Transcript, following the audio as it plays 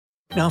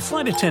Now,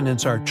 flight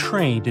attendants are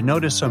trained to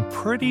notice some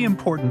pretty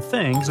important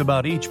things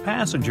about each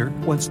passenger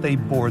once they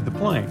board the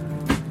plane.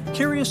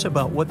 Curious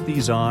about what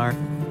these are?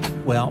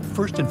 Well,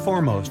 first and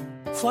foremost,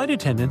 flight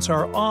attendants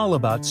are all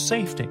about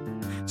safety.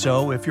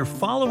 So if you're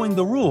following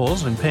the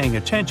rules and paying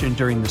attention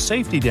during the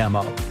safety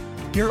demo,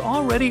 you're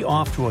already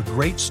off to a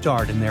great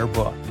start in their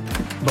book.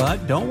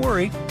 But don't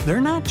worry,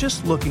 they're not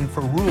just looking for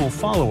rule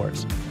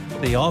followers.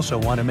 They also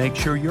want to make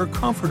sure you're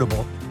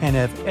comfortable and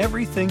have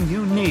everything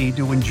you need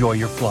to enjoy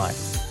your flight.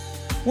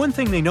 One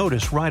thing they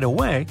notice right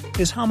away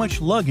is how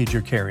much luggage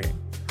you're carrying.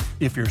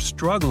 If you're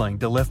struggling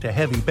to lift a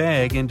heavy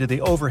bag into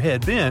the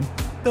overhead bin,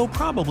 they'll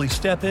probably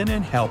step in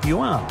and help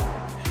you out.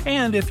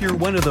 And if you're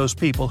one of those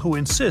people who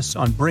insists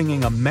on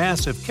bringing a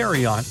massive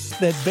carry-on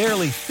that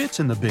barely fits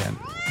in the bin,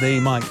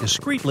 they might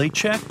discreetly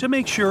check to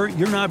make sure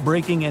you're not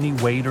breaking any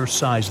weight or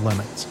size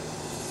limits.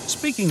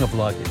 Speaking of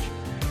luggage,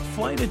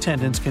 flight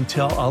attendants can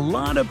tell a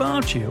lot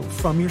about you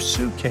from your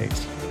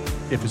suitcase.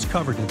 If it's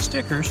covered in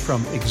stickers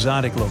from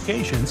exotic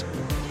locations,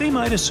 they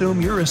might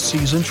assume you're a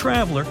seasoned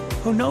traveler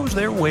who knows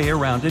their way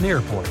around an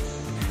airport.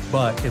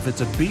 But if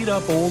it's a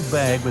beat-up old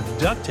bag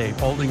with duct tape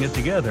holding it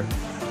together,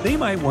 they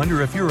might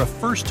wonder if you're a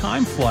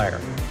first-time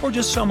flyer or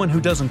just someone who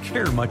doesn't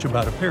care much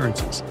about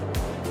appearances.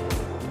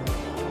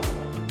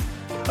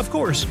 Of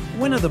course,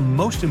 one of the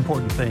most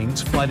important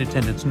things flight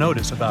attendants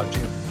notice about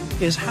you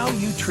is how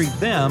you treat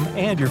them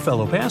and your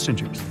fellow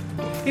passengers.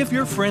 If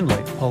you're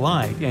friendly,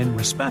 polite, and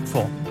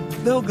respectful,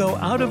 they'll go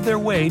out of their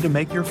way to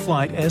make your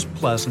flight as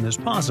pleasant as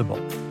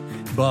possible.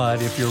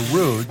 But if you're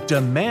rude,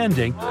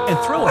 demanding, and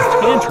throw a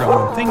tantrum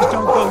when things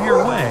don't go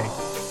your way,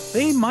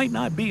 they might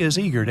not be as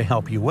eager to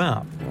help you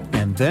out.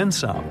 And then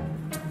some.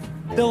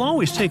 They'll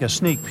always take a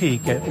sneak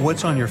peek at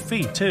what's on your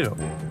feet, too.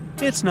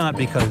 It's not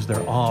because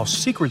they're all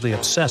secretly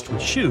obsessed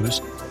with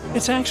shoes,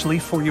 it's actually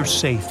for your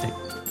safety.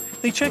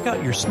 They check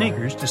out your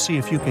sneakers to see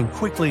if you can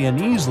quickly and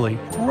easily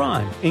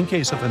run in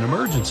case of an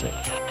emergency.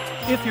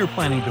 If you're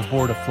planning to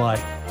board a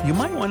flight, you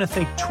might want to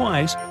think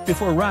twice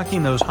before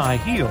rocking those high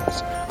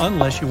heels,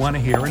 unless you want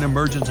to hear an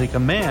emergency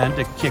command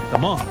to kick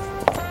them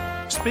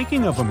off.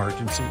 Speaking of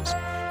emergencies,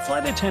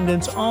 flight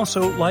attendants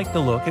also like to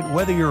look at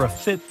whether you're a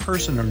fit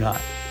person or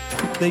not.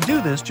 They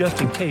do this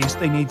just in case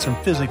they need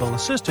some physical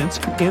assistance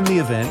in the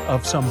event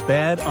of some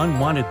bad,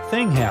 unwanted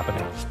thing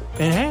happening.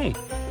 And hey,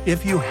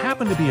 if you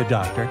happen to be a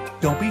doctor,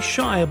 don't be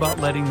shy about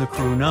letting the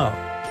crew know.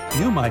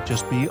 You might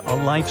just be a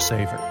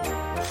lifesaver.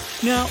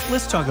 Now,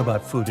 let's talk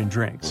about food and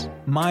drinks,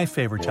 my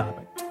favorite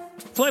topic.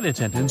 Flight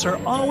attendants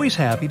are always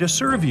happy to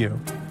serve you,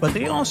 but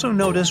they also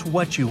notice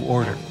what you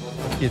order.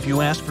 If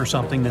you ask for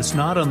something that's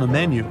not on the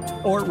menu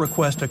or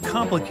request a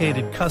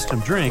complicated custom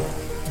drink,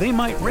 they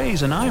might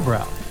raise an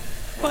eyebrow.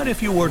 But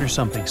if you order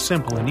something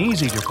simple and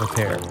easy to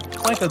prepare,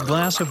 like a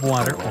glass of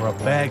water or a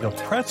bag of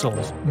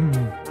pretzels,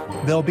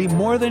 they'll be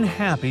more than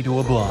happy to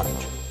oblige.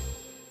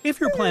 If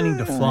you're planning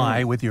to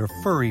fly with your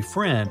furry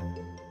friend,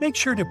 make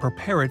sure to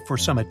prepare it for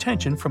some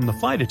attention from the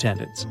flight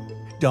attendants.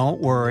 Don't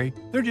worry,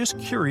 they're just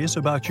curious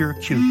about your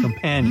cute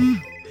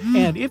companion.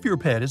 And if your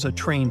pet is a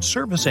trained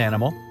service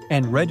animal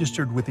and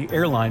registered with the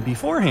airline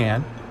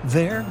beforehand,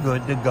 they're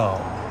good to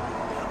go.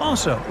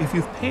 Also, if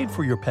you've paid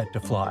for your pet to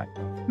fly,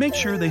 make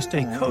sure they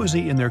stay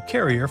cozy in their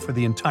carrier for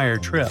the entire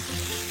trip.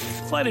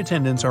 Flight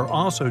attendants are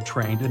also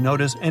trained to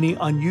notice any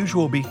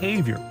unusual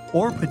behavior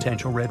or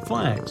potential red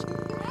flags.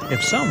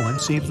 If someone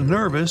seems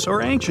nervous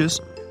or anxious,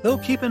 they'll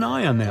keep an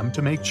eye on them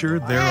to make sure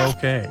they're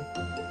okay.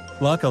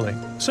 Luckily,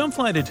 some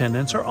flight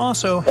attendants are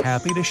also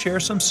happy to share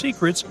some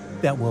secrets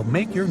that will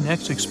make your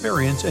next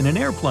experience in an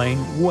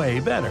airplane way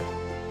better.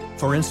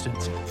 For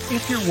instance,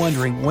 if you're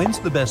wondering when's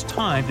the best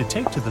time to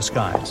take to the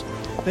skies,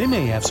 they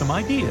may have some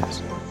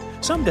ideas.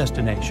 Some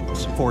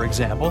destinations, for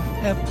example,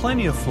 have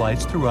plenty of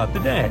flights throughout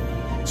the day.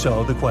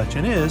 So the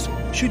question is,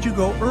 should you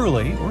go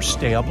early or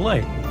stay up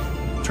late?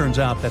 Turns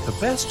out that the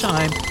best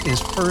time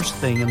is first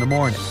thing in the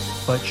morning.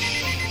 But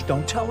shh,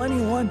 don't tell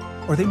anyone,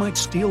 or they might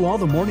steal all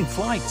the morning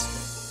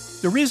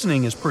flights. The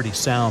reasoning is pretty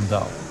sound,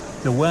 though.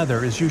 The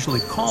weather is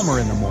usually calmer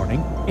in the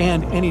morning,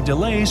 and any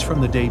delays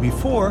from the day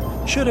before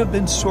should have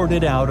been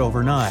sorted out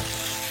overnight.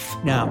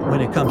 Now,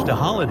 when it comes to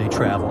holiday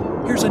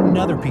travel, here's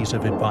another piece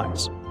of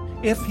advice.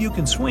 If you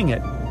can swing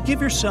it,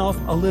 give yourself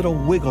a little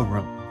wiggle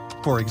room.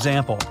 For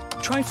example,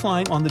 try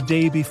flying on the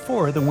day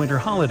before the winter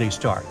holiday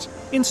starts,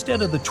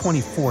 instead of the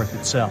 24th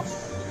itself.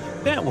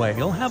 That way,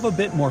 you'll have a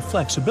bit more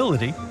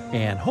flexibility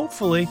and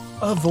hopefully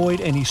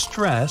avoid any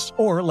stress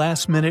or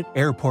last-minute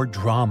airport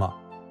drama.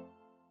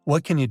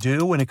 What can you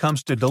do when it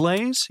comes to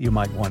delays, you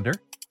might wonder?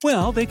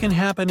 Well, they can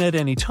happen at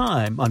any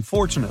time,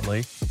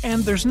 unfortunately,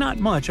 and there's not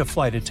much a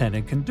flight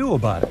attendant can do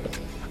about it.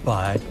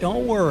 But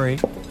don't worry,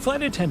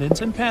 flight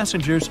attendants and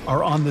passengers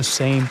are on the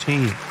same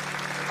team.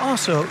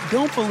 Also,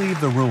 don't believe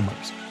the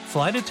rumors.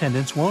 Flight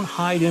attendants won't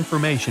hide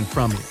information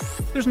from you.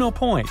 There's no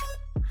point.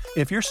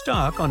 If you're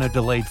stuck on a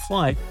delayed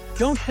flight,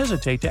 don't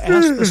hesitate to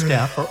ask the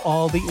staff for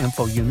all the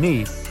info you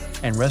need,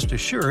 and rest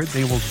assured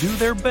they will do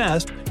their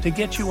best to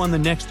get you on the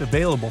next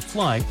available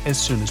flight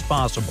as soon as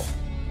possible.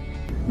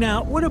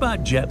 Now, what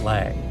about jet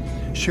lag?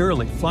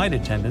 Surely flight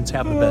attendants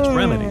have the best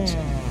remedies.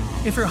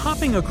 If you're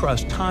hopping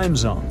across time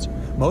zones,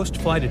 most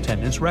flight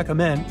attendants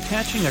recommend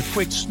catching a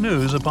quick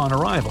snooze upon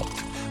arrival.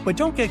 But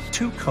don't get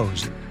too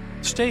cozy.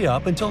 Stay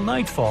up until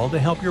nightfall to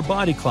help your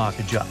body clock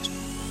adjust.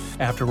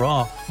 After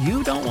all,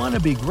 you don't want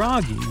to be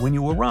groggy when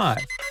you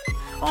arrive.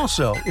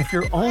 Also, if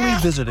you're only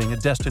visiting a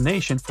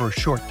destination for a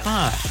short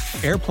time,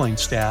 airplane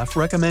staff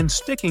recommend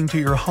sticking to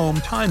your home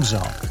time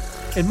zone.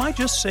 It might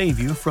just save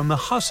you from the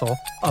hustle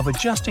of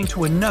adjusting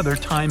to another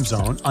time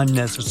zone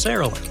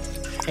unnecessarily.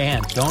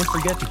 And don't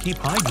forget to keep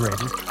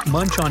hydrated,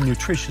 munch on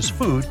nutritious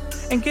food,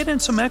 and get in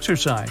some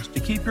exercise to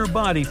keep your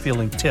body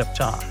feeling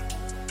tip-top.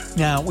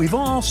 Now, we've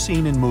all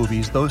seen in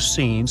movies those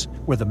scenes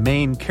where the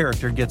main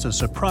character gets a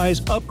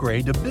surprise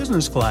upgrade to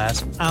business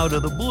class out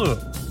of the blue.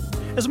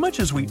 As much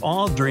as we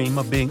all dream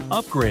of being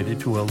upgraded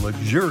to a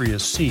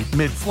luxurious seat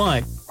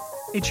mid-flight,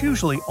 it's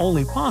usually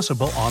only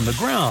possible on the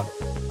ground,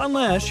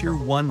 unless you're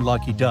one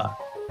lucky duck.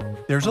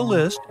 There's a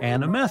list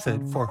and a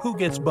method for who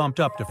gets bumped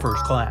up to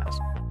first class.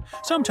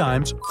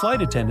 Sometimes,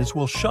 flight attendants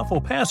will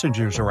shuffle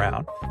passengers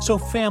around so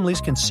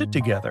families can sit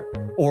together,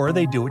 or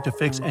they do it to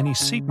fix any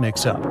seat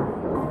mix-up.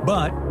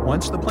 But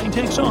once the plane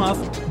takes off,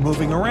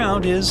 moving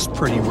around is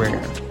pretty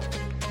rare.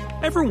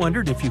 Ever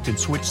wondered if you can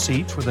switch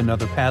seats with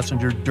another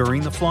passenger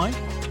during the flight?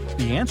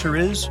 The answer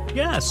is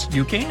yes,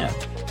 you can.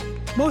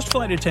 Most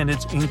flight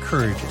attendants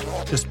encourage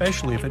it,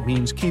 especially if it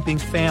means keeping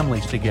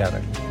families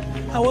together.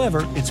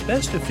 However, it's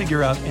best to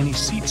figure out any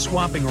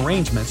seat-swapping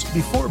arrangements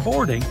before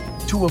boarding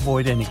to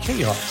avoid any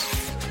chaos.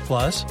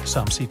 Plus,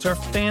 some seats are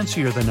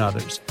fancier than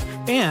others,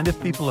 and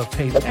if people have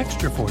paid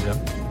extra for them,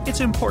 it's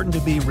important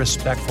to be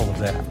respectful of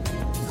that.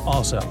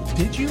 Also,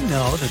 did you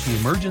know that the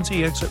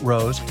emergency exit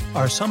rows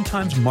are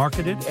sometimes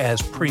marketed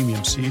as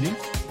premium seating?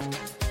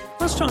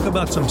 Let's talk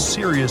about some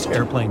serious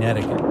airplane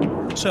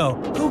etiquette. So,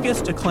 who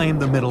gets to claim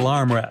the middle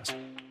armrest?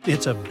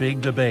 It's a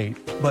big debate,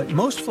 but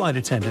most flight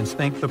attendants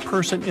think the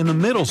person in the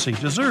middle seat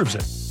deserves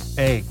it.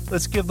 Hey,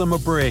 let's give them a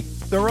break.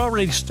 They're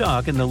already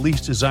stuck in the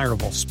least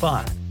desirable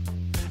spot.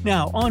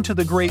 Now, on to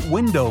the great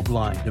window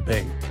blind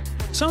debate.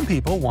 Some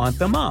people want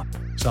them up.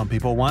 Some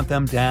people want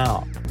them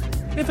down.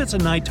 If it's a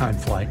nighttime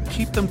flight,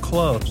 keep them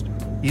closed.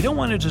 You don't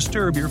want to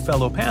disturb your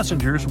fellow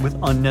passengers with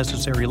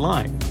unnecessary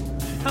light.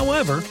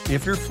 However,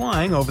 if you're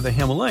flying over the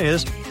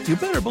Himalayas, you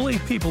better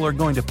believe people are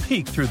going to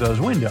peek through those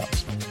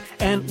windows.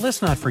 And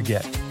let's not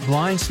forget,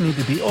 blinds need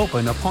to be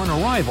open upon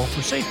arrival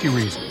for safety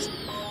reasons.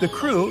 The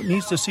crew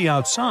needs to see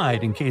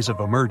outside in case of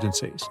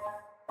emergencies.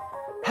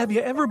 Have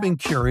you ever been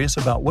curious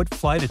about what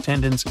flight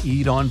attendants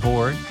eat on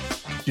board?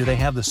 Do they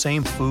have the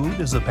same food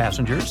as the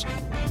passengers?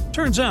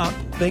 Turns out,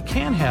 they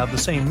can have the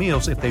same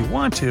meals if they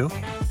want to,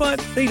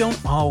 but they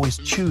don't always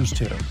choose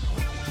to.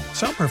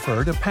 Some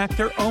prefer to pack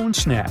their own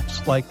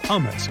snacks, like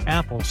hummus,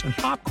 apples, and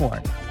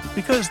popcorn,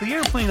 because the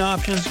airplane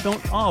options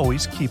don't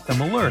always keep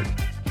them alert.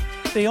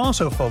 They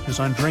also focus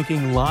on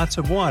drinking lots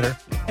of water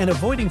and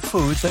avoiding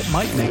foods that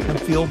might make them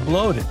feel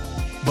bloated,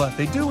 but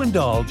they do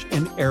indulge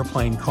in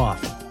airplane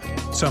coffee.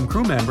 Some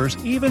crew members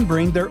even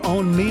bring their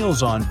own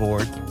meals on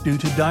board due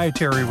to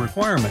dietary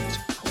requirements,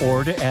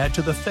 or to add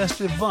to the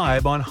festive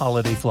vibe on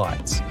holiday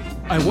flights.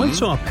 I once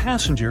saw a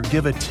passenger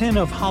give a tin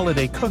of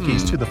holiday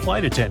cookies to the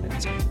flight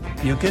attendants.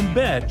 You can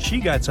bet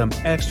she got some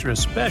extra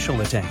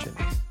special attention.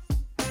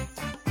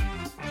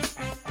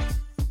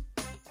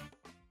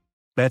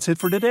 That's it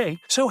for today.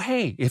 So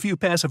hey, if you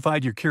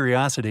pacified your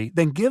curiosity,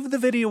 then give the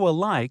video a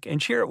like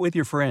and share it with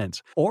your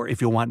friends. Or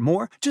if you want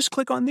more, just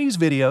click on these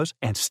videos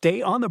and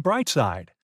stay on the bright side.